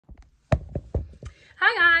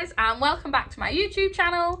Hi guys, and welcome back to my YouTube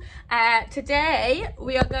channel. Today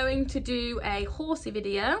we are going to do a horsey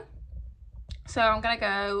video. So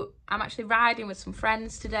I'm actually riding with some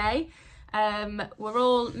friends today. We're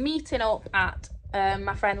all meeting up at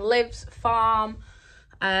my friend Liv's farm.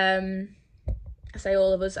 I say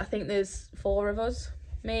all of us, I think there's 4 of us.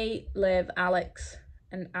 Me, Liv, Alex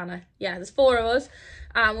and Anna. Yeah, there's 4 of us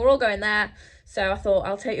and we're all going there. So I thought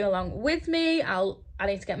I'll take you along with me. I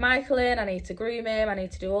need to get Michael in, I need to groom him, I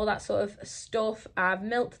need to do all that sort of stuff. I've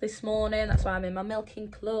milked this morning, that's why I'm in my milking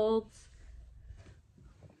clothes.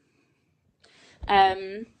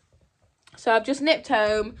 So I've just nipped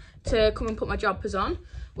home to come and put my joggers on,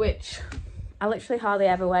 which I literally hardly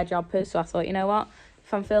ever wear joggers, so I thought, you know what,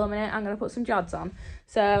 if I'm filming it, I'm going to put some jods on.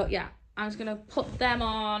 So yeah, I'm just going to put them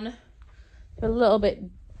on. They're a little bit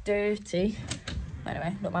dirty.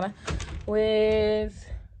 Anyway, don't matter.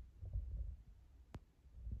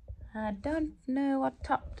 I don't know what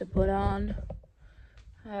top to put on.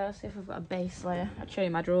 Let's see if I've got a base layer. I'd show you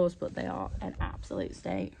my drawers, but they are an absolute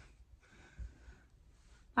state.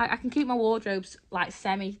 I can keep my wardrobes like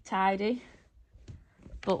semi-tidy,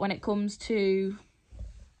 but when it comes to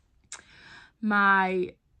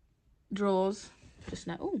my drawers, just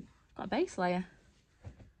know, oh, got a base layer.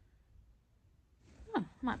 Oh, I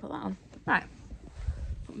might put that on. Right,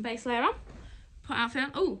 put my base layer on, put outfit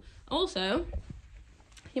on. Oh, also,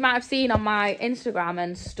 you might have seen on my Instagram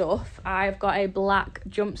and stuff, I've got a black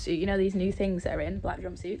jumpsuit. You know these new things that are in, black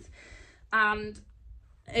jumpsuits. And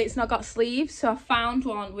it's not got sleeves, so I found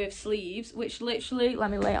one with sleeves, which literally, let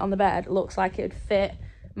me lay it on the bed, looks like it would fit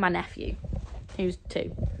my nephew, who's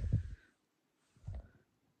 2.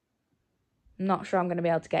 I'm not sure I'm going to be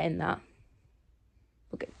able to get in that.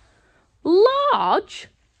 Okay. Large?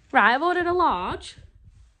 Right, I've ordered a large.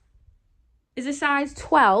 Is a size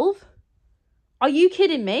 12. Are you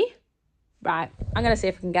kidding me? Right, I'm going to see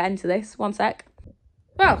if I can get into this. One sec.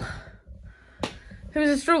 Well, it was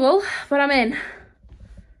a struggle, but I'm in.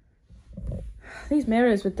 These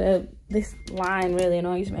mirrors with this line really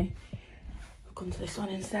annoys me. I'll come to this one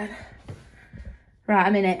instead. Right,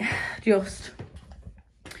 I'm in it. Just.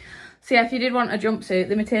 So yeah, if you did want a jumpsuit,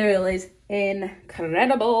 the material is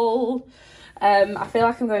incredible. I feel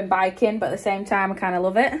like I'm going biking, but at the same time I kind of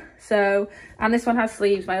love it. So, and this one has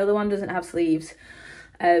sleeves. My other one doesn't have sleeves.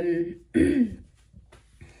 But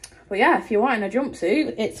yeah, if you're wanting a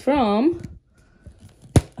jumpsuit, it's from,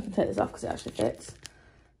 I can take this off because it actually fits.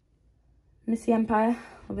 Missy Empire,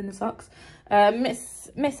 loving the socks.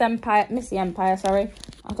 Missy Empire, sorry.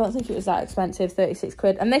 I don't think it was that expensive, 36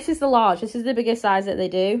 quid. And this is the large, this is the biggest size that they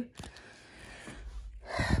do.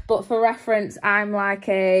 But for reference, I'm like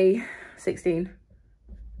a 16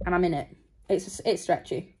 and I'm in it. It's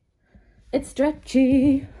stretchy. It's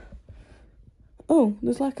stretchy. Oh,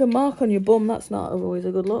 there's like a mark on your bum. That's not always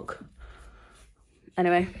a good look.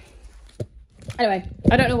 Anyway, I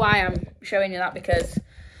don't know why I'm showing you that because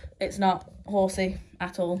it's not horsey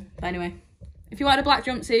at all. But anyway, if you want a black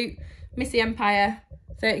jumpsuit, Missy Empire,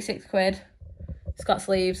 36 quid. It's got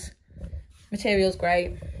sleeves. Material's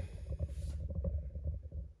great.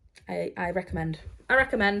 I recommend.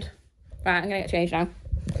 Right, I'm gonna get changed now.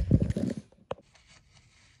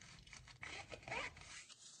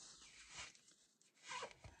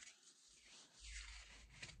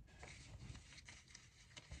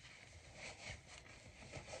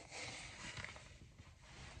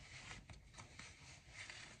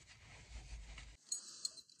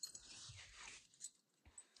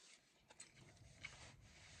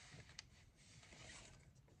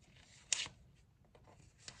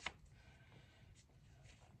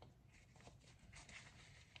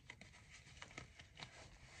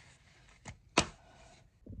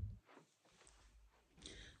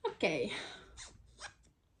 Okay.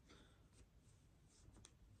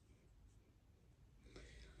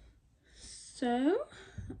 So,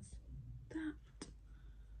 that's that.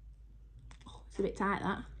 Oh, it's a bit tight,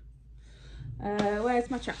 that.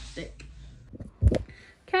 Where's my chapstick?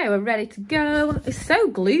 Okay, we're ready to go. It's so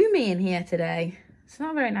gloomy in here today. It's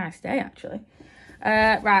not a very nice day, actually.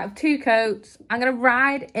 Right, I have 2 coats. I'm going to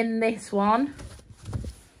ride in this one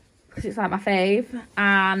because it's like my fave.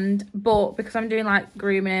 But because I'm doing like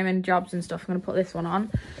grooming him and jobs and stuff, I'm going to put this one on.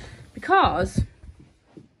 Because,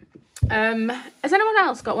 has anyone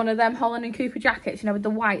else got one of them Holland & Cooper jackets, you know, with the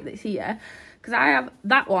white that's here? Because I have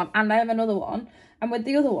that one and I have another one. And with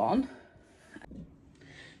the other one,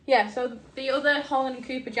 yeah, so the other Holland &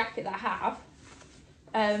 Cooper jacket that I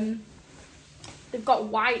have, they've got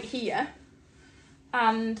white here.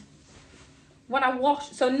 And when I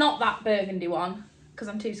wash, so not that burgundy one, because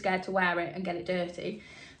I'm too scared to wear it and get it dirty.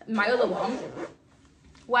 My other one,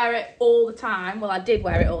 wear it all the time. Well, I did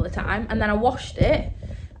wear it all the time, and then I washed it,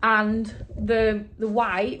 and the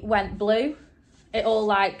white went blue.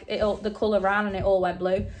 The colour ran and it all went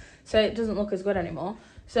blue, so it doesn't look as good anymore.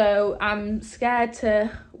 So I'm scared to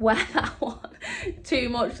wear that one too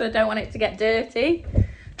much, so I don't want it to get dirty.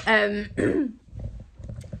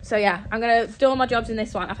 So yeah, I'm gonna do all my jobs in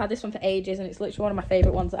this one. I've had this one for ages, and it's literally one of my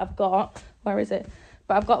favourite ones that I've got. Where is it?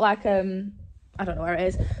 But I've got like I don't know where it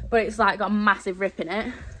is, but it's like got a massive rip in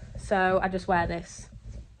it. So I just wear this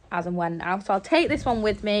as and when now. So I'll take this one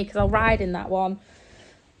with me because I'll ride in that one,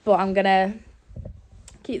 but I'm gonna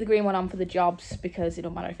keep the green one on for the jobs because it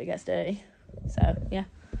don't matter if it gets dirty. So yeah,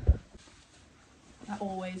 I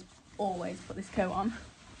always put this coat on.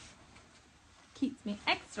 Keeps me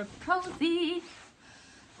extra cozy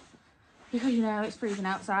because, you know, it's freezing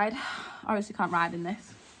outside. I obviously can't ride in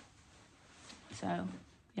this, so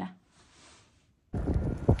yeah.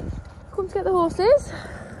 Come to get the horses.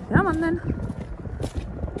 Come on then.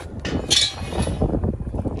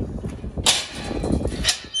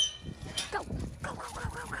 Go, go, go, go,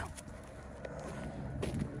 go, go.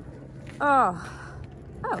 Oh,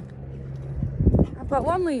 I've got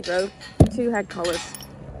one lead rope and 2 head collars.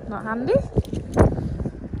 Not handy.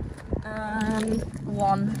 And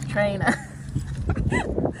 1 trainer.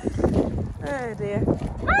 Oh dear.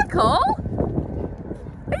 Michael?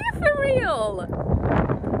 Are you for real?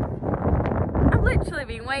 I've literally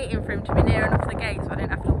been waiting for him to be near enough the gate so I didn't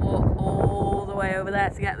have to walk all the way over there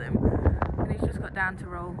to get them. And he's just got down to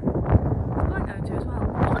roll. Where's Glenn going to as well?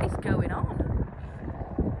 What is going on?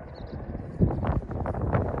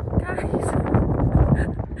 Guys.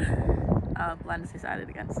 Oh, Glenn's decided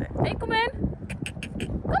against it. Hey, come in.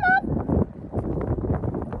 Come on.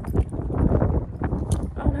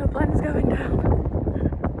 Oh no, Glenn's going down.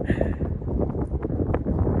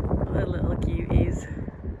 The little cuties.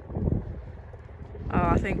 Oh,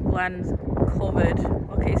 I think Glenn's covered.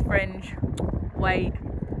 Look at his fringe. Wait.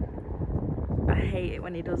 I hate it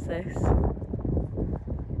when he does this.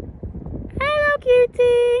 Hello,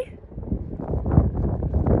 cutie.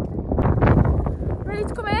 Ready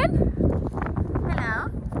to come in? Hello.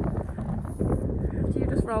 You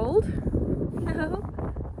just rolled. Hello.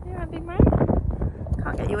 You're a big man.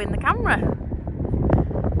 Can't get you in the camera.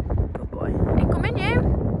 Good boy. Hey, come in, you.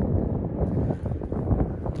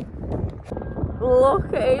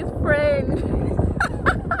 Look at his fringe.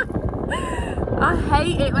 I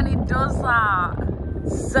hate it when he does that.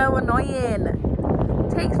 So annoying.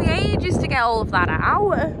 Takes me ages to get all of that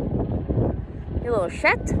out. You little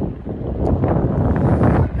shit.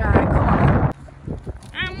 Right, come on.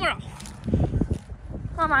 And we're off.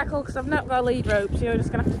 Come on, Michael, because I've not got a lead rope, so you're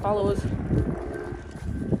just going to have to follow us.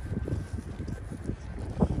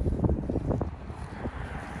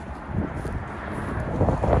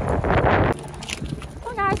 Come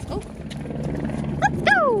on, guys. Oh. Let's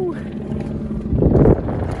go!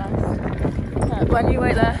 Right, when you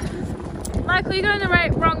wait there. Michael, you're going the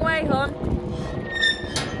wrong way, hon.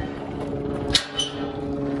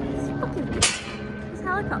 It's a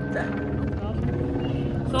helicopter.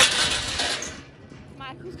 So,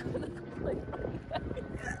 Michael's going the complete wrong way.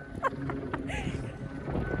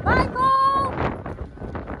 Michael!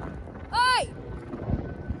 Oi!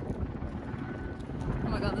 Oh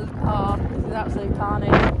my god, there's a car. This is absolute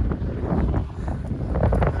carnage.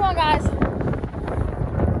 Come on, guys.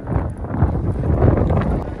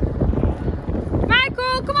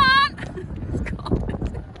 Michael, come on!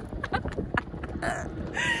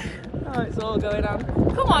 Oh, it's all going on.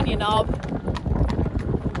 Come on, you knob.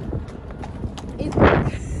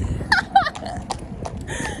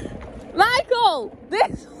 Michael!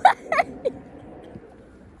 This way!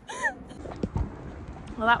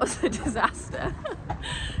 Well, that was a disaster.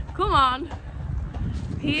 Come on.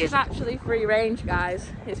 He is actually free range, guys.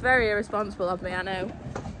 It's very irresponsible of me, I know.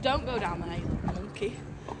 Don't go down there, you little monkey.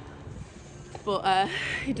 But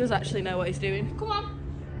he does actually know what he's doing. Come on.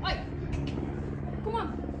 Wait. Come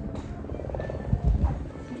on.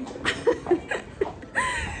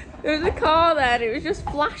 There was a car there and it was just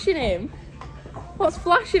flashing him. What's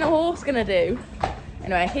flashing a horse gonna do?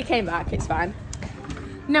 Anyway, he came back, it's fine.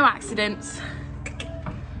 No accidents.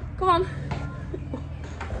 Come on.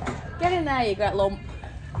 Get in there, you great lump.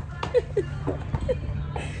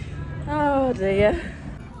 Oh dear.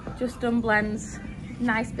 Just done Blend's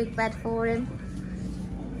nice big bed for him.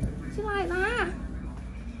 Do you like that?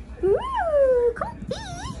 Ooh, comfy.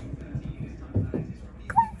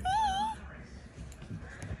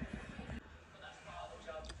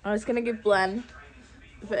 I was gonna give Glenn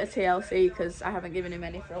a bit of TLC because I haven't given him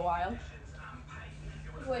any for a while.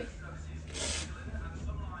 Wait. Just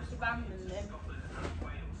abandoned him.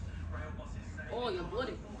 Oh, you're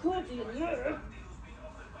bloody crazy in there.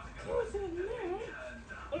 Crazy in there.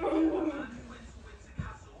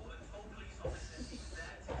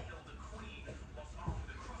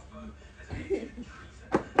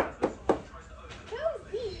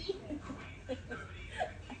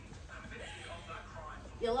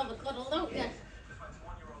 You love a cuddle, don't you?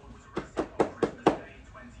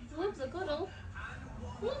 Loves a cuddle.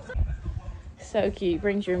 So cute,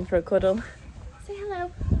 brings you in for a cuddle. Say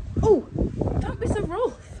hello. Oh, don't be so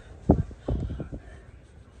rough.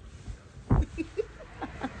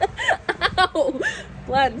 Ow!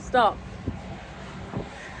 Glenn, stop.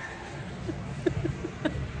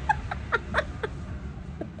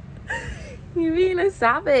 You're being a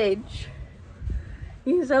savage.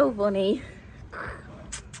 You're so funny.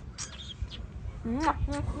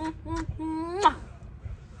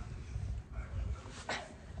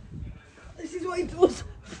 This is what he does.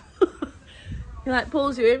 He like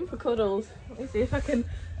pulls you in for cuddles. Let me see if I can.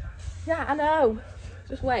 Yeah, I know.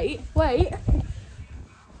 Just wait, wait.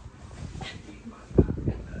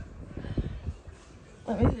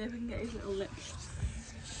 Let me see if I can get his little lips.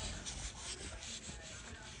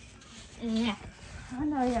 Yeah, I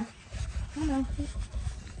know, yeah. I know.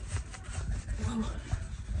 Whoa.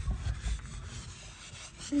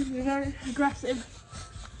 He's very aggressive.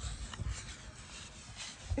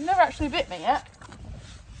 He's never actually bit me yet.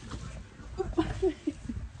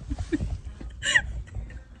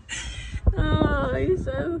 Oh, he's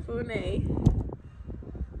so funny.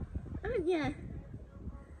 Oh yeah.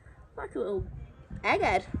 Like a little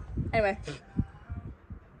egghead. Anyway.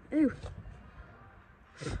 Ooh.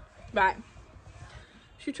 Right.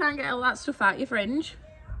 Should we try and get all that stuff out your fringe?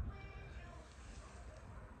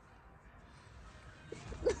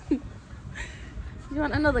 You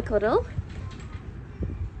want another cuddle?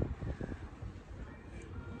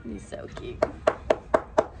 He's so cute.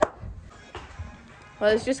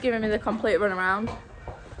 Well, it's just giving me the complete run around.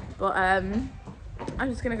 But I'm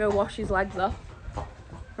just gonna go wash his legs off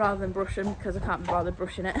rather than brush him because I can't be bothered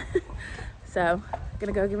brushing it. So I'm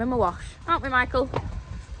gonna go give him a wash. Aren't we, Michael?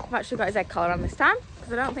 I've actually got his egg collar on this time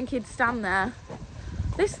because I don't think he'd stand there.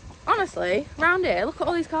 This, honestly, round here, look at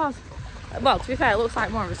all these cars. Well, to be fair, it looks like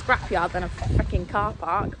more of a scrapyard than a freaking car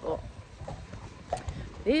park, but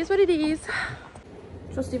it is what it is.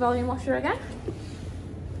 Trusty volume washer again.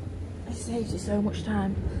 It saves you so much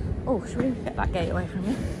time. Oh, should we get that gate away from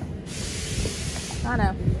you? I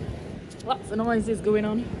know. Lots of noises going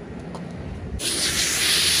on.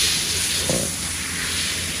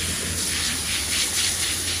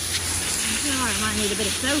 Oh, I might need a bit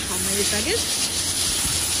of soap on these beggars.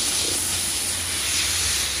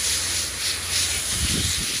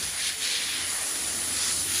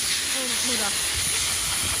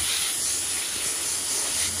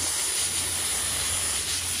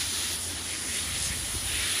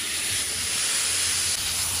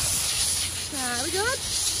 Are we good?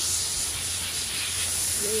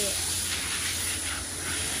 Yeah.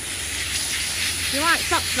 You like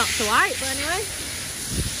socks not so white, but anyway.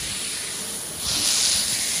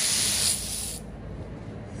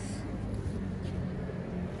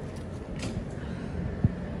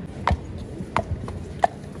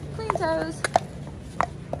 Clean toes.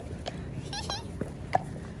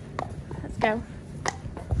 Let's go.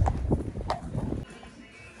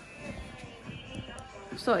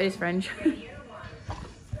 Sorted his fringe.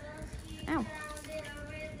 Ow.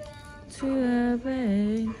 Too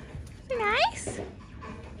big. Nice.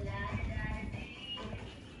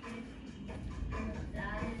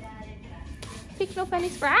 Picking up any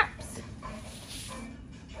scraps?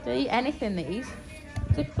 They eat anything, these.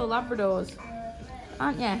 Typical Labradors,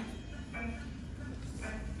 aren't you?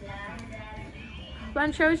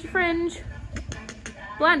 Blen, show us your fringe.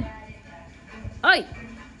 Blen. Oi.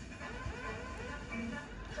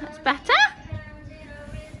 That's better.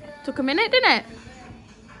 Took a minute, didn't it?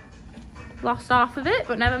 Lost half of it,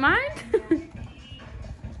 but never mind.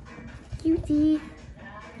 Cutie.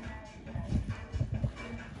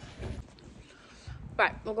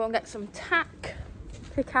 Right, we'll go and get some tack.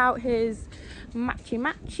 Pick out his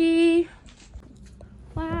matchy.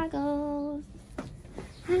 Waggles.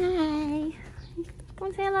 Hi. Come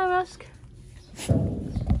and say hello, Rusk.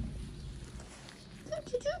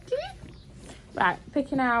 Right,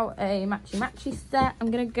 picking out a matchy set. I'm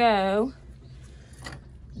gonna go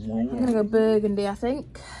burgundy, I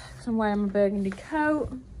think, because I'm wearing my burgundy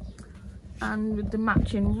coat, and with the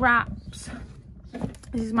matching wraps.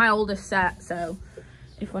 This is my oldest set, so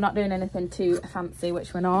if we're not doing anything too fancy,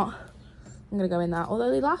 which we're not, I'm gonna go in that. Although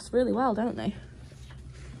they last really well, don't they?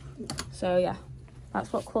 So yeah,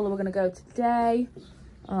 that's what colour we're gonna go today.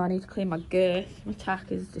 Oh, I need to clean my girth. My tack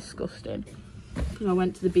is disgusting. I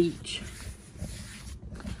went to the beach.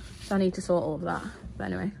 So I need to sort all of that. But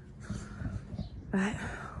anyway. Right.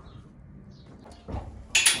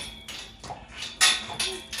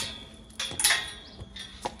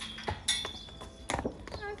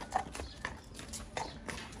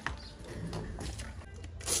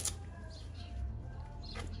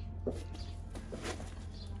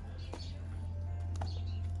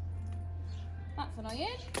 That's annoying.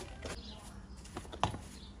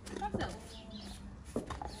 That's it.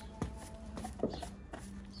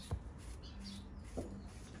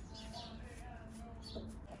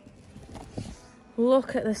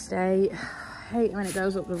 Look at the state. I hate when it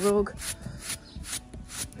goes up the rug.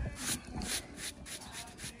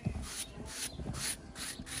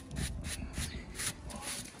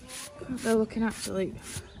 They're looking absolute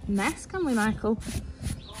mess, can we, Michael?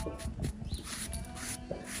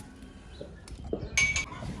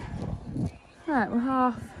 Right, we're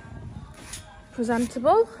half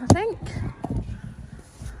presentable, I think.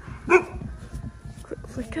 Quick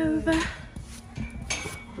flick over.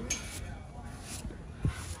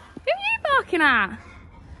 Who are you barking at?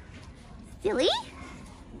 Silly?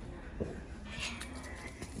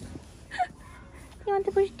 You want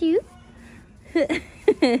to push too?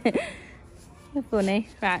 You're funny.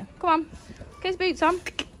 Right, come on. Get his boots on.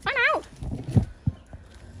 Run out.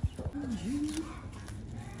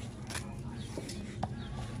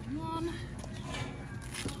 Come on.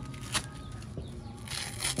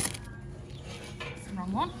 That's the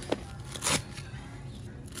wrong one.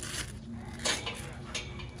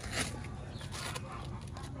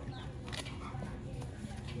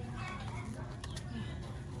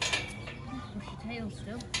 Push your tail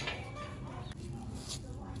still.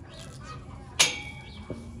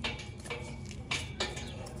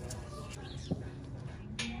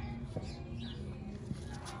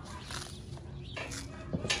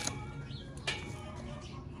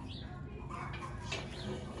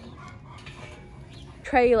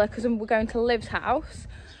 Trailer because we're going to Liv's house,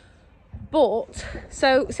 but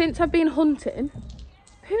so since I've been hunting,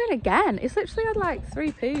 pooing again. It's literally had like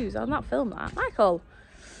 3 poos. I'll not film that, Michael.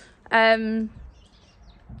 Yeah,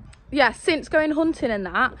 since going hunting and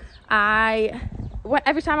that,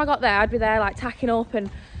 every time I got there, I'd be there like tacking up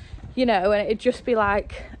and you know, and it'd just be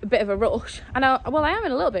like a bit of a rush. And I am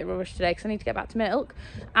in a little bit of a rush today because I need to get back to Milk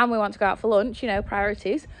and we want to go out for lunch, you know,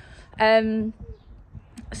 priorities.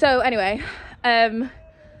 So anyway,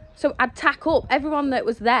 so I'd tack up. Everyone that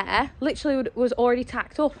was there literally was already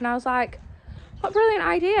tacked up, and I was like, what a brilliant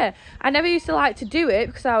idea. I never used to like to do it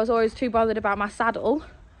because I was always too bothered about my saddle.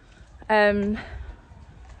 Oh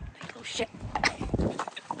shit.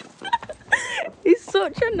 He's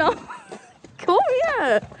such a no. Come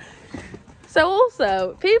here. So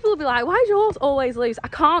also, people will be like, why is your horse always loose? I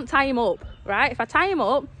can't tie him up, right? If I tie him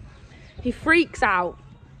up, he freaks out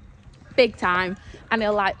big time. And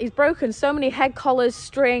he's broken so many head collars,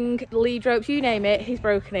 string, lead ropes, you name it, he's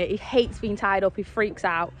broken it. He hates being tied up, he freaks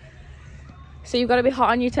out. So you've got to be hot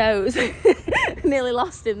on your toes. Nearly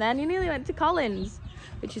lost him then. He nearly went to Collins,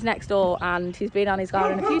 which is next door, and he's been on his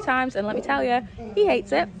garden a few times, and let me tell you, he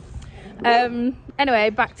hates it. Anyway,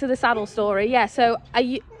 back to the saddle story. Yeah, so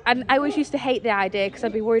I always used to hate the idea because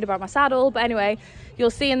I'd be worried about my saddle. But anyway, you'll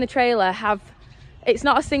see in the trailer it's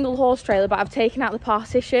not a single horse trailer, but I've taken out the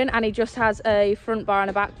partition and he just has a front bar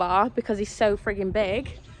and a back bar because he's so frigging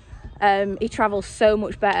big. He travels so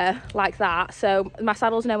much better like that. So my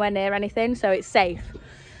saddle's nowhere near anything, so it's safe.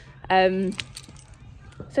 So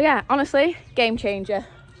yeah, honestly, game changer.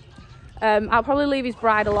 I'll probably leave his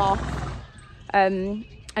bridle off and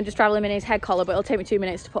just travel him in his head collar, but it'll take me 2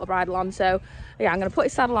 minutes to put a bridle on. So yeah, I'm gonna put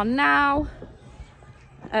his saddle on now.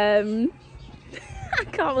 I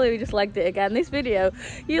can't believe we just legged it again. This video,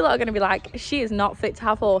 you lot are going to be like, she is not fit to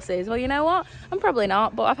have horses. Well, you know what? I'm probably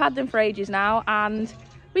not, but I've had them for ages now and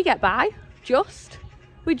we get by.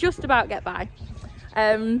 We just about get by.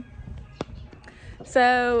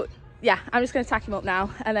 So yeah, I'm just going to tack him up now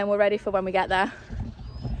and then we're ready for when we get there.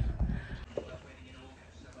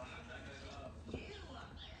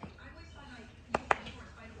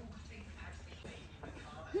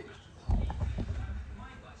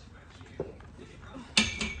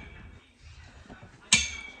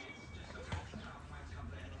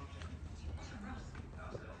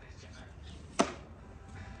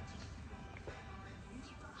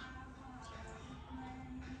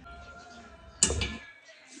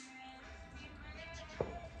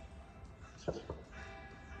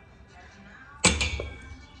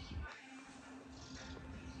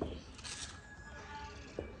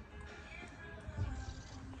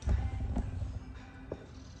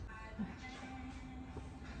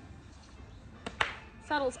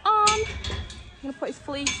 Saddle's on. gonna put his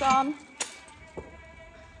fleece on.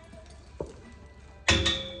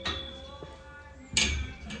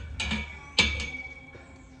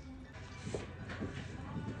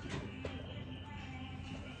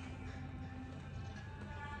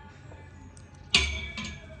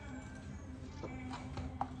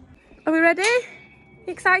 Are we ready?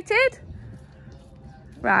 Excited?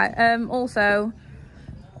 Right, also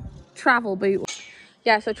travel boots.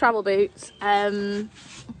 Yeah, so travel boots.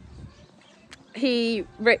 He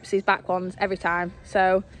rips his back ones every time,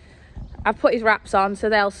 so I've put his wraps on so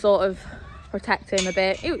they'll sort of protect him a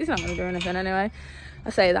bit. He's not going to do anything anyway. I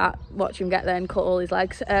say that, watch him get there and cut all his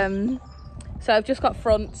legs. So I've just got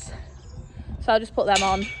fronts, so I'll just put them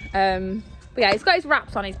on. But yeah, he's got his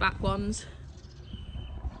wraps on his back ones,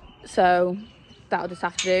 so that'll just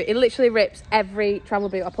have to do. It literally rips every travel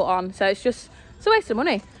boot I put on, so it's a waste of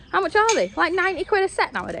money. How much are they? Like 90 quid a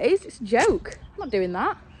set nowadays. It's a joke. I'm not doing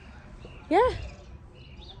that. Yeah,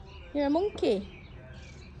 you're a monkey.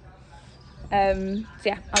 So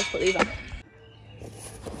yeah, I'll just put these on.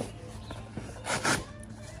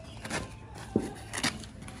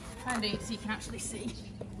 Try and do it so you can actually see.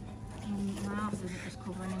 My house isn't just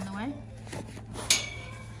covering in the way.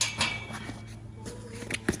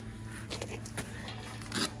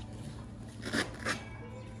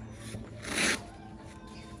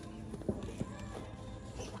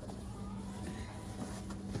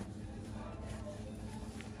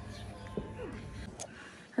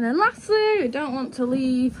 And then lastly, I don't want to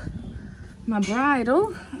leave my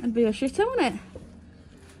bridle. It'd be a shitter, wouldn't it?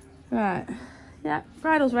 Right, yeah,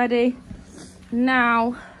 bridle's ready.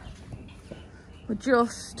 Now we're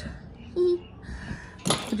just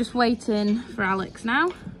waiting for Alex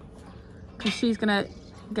now, because she's gonna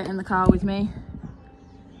get in the car with me.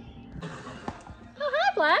 Oh,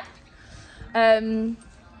 hi Blair.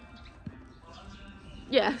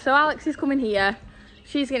 Yeah, so Alex is coming here.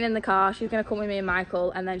 She's getting in the car, she's going to come with me and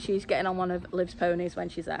Michael, and then she's getting on one of Liv's ponies when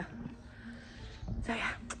she's there. So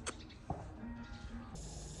yeah.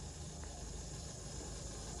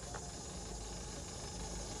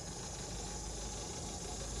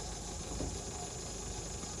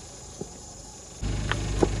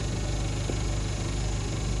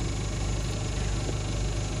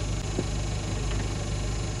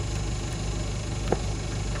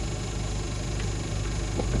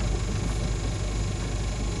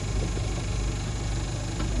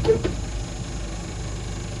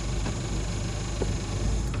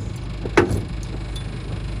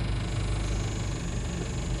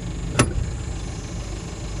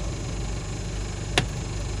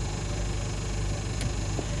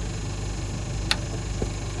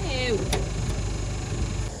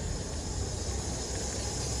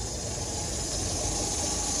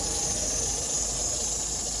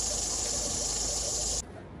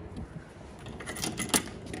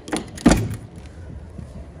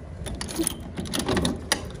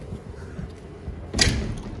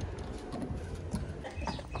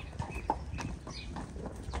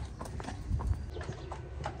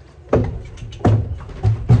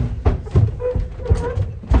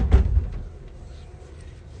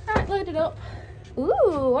 It up.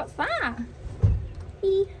 Ooh, what's that?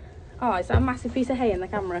 Oh, is that a massive piece of hay in the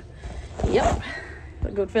camera? Yep.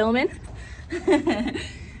 Good filming.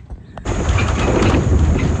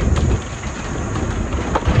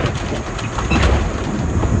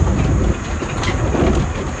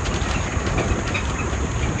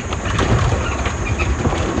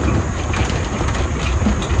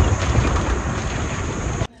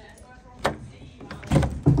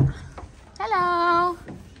 Hello.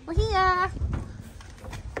 We're here.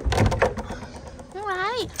 All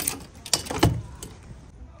right.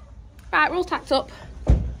 Right, we're all tacked up.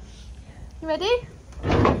 You ready?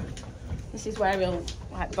 This is where he'll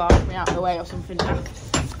like barge me out of the way or something now.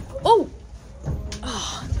 Oh!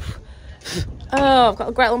 Oh, I've got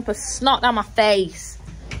a great lump of snot down my face.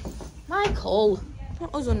 Michael,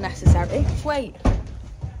 that was unnecessary. Just wait.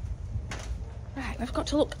 Right, I've got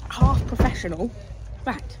to look half professional.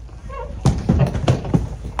 Right.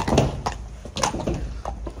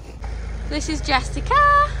 This is Jessica.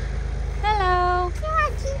 Hello. Hi,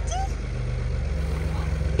 cutie.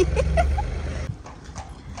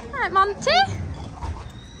 Right, Monty.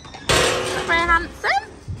 Not very handsome.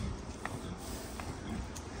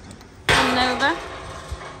 Come over.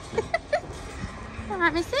 All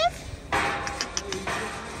right, missus.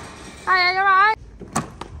 Hi, are you alright?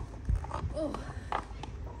 Oh,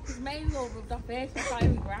 his mane's all rubbed off here, so I can't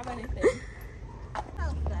even grab anything.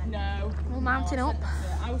 No. We're mounting up.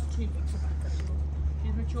 I was too big for that.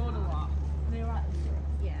 She's matured a lot. Are you alright?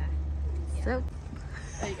 Yeah. So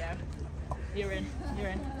there you go. You're in. You're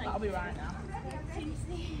in. That'll be right now.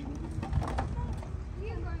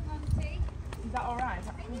 Is that alright?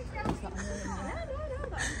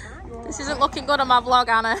 This isn't looking good on my vlog,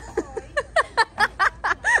 Anna.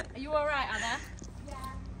 Are you alright, Anna?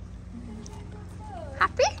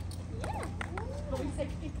 Happy? Yeah. But we take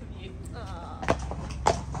a pic of you.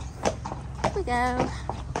 Here we go.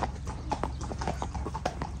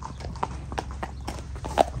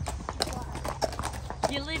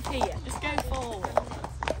 You live here. Just go forward.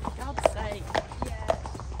 For God's sake.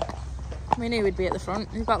 We knew we'd be at the front.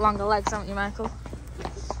 You've got longer legs, haven't you, Michael?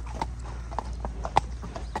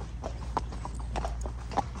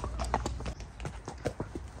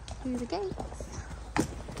 Through the gates.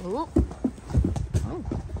 Oh. Oh.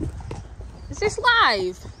 Is this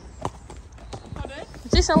live? Pardon?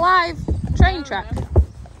 Is this a live train track?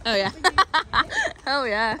 Oh yeah. Oh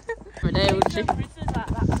yeah. Every day, wouldn't she?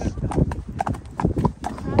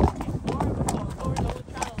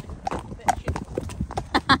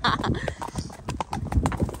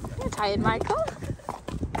 You're tired, Michael.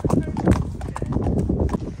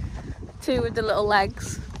 Two with the little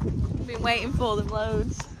legs. Been waiting for them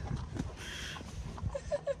loads.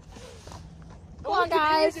 Come on,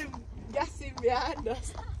 guys. Gassing behind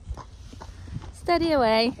us. Steady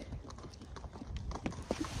away.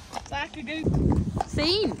 It's like a goop.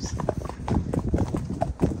 Seems.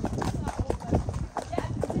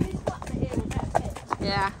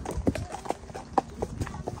 Yeah.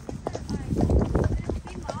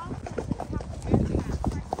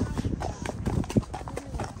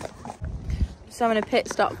 Just having a pit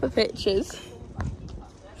stop for pictures.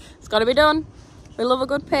 It's got to be done. We love a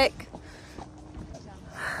good pic.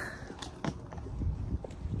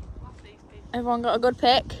 Everyone got a good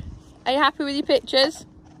pic? Are you happy with your pictures?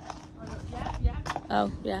 Yeah.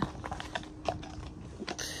 Oh, yeah.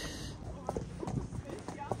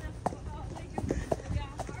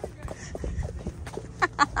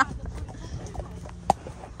 I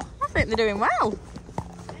think they're doing well.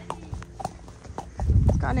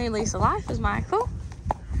 It's got a new lease of life as Michael.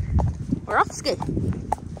 We're off ski.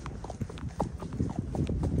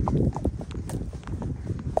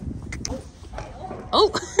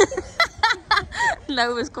 Oh!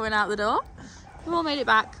 Nova's coming out the door. We've all made it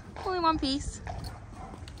back. All in one piece.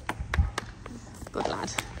 Good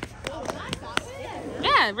lad.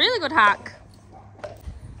 Yeah, really good hack.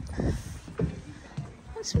 And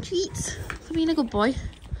some treats for being a good boy.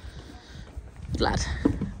 Good lad.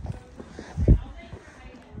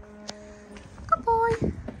 Good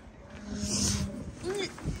boy.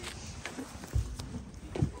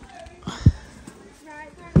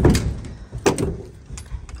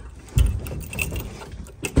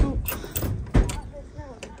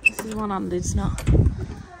 One-handed, it's not.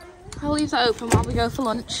 I'll leave that open while we go for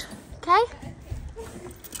lunch. Okay?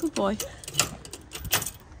 Good boy.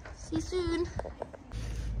 See you soon.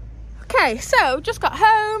 Okay, so just got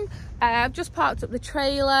home. I've just parked up the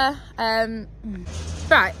trailer.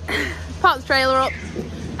 Right, parked the trailer up.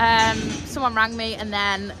 Someone rang me and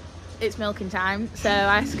then it's milking time, so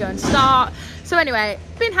I have to go and start. So anyway,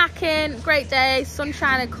 been hacking, great day,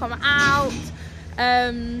 sunshine had come out.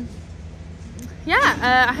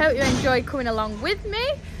 Yeah, I hope you enjoyed coming along with me.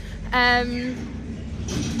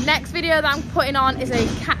 Next video that I'm putting on is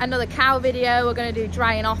another cow video. We're going to do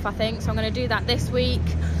drying off, I think, so I'm going to do that this week.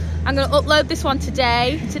 I'm going to upload this one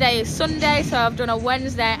today. Today is Sunday, so I've done a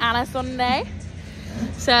Wednesday and a Sunday.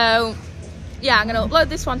 So yeah, I'm going to upload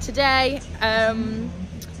this one today.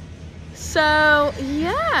 So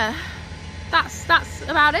yeah, that's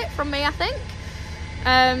about it from me, I think.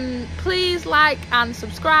 Please like and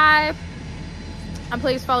subscribe. And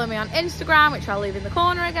please follow me on Instagram, which I'll leave in the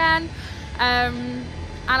corner again. And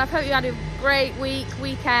I hope you had a great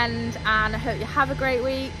weekend, and I hope you have a great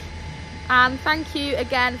week. And thank you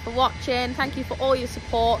again for watching. Thank you for all your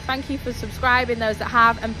support. Thank you for subscribing, those that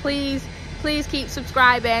have. And please keep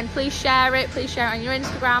subscribing. Please share it. Please share it on your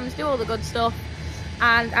Instagrams. Do all the good stuff.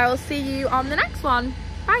 And I will see you on the next one.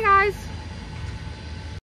 Bye, guys.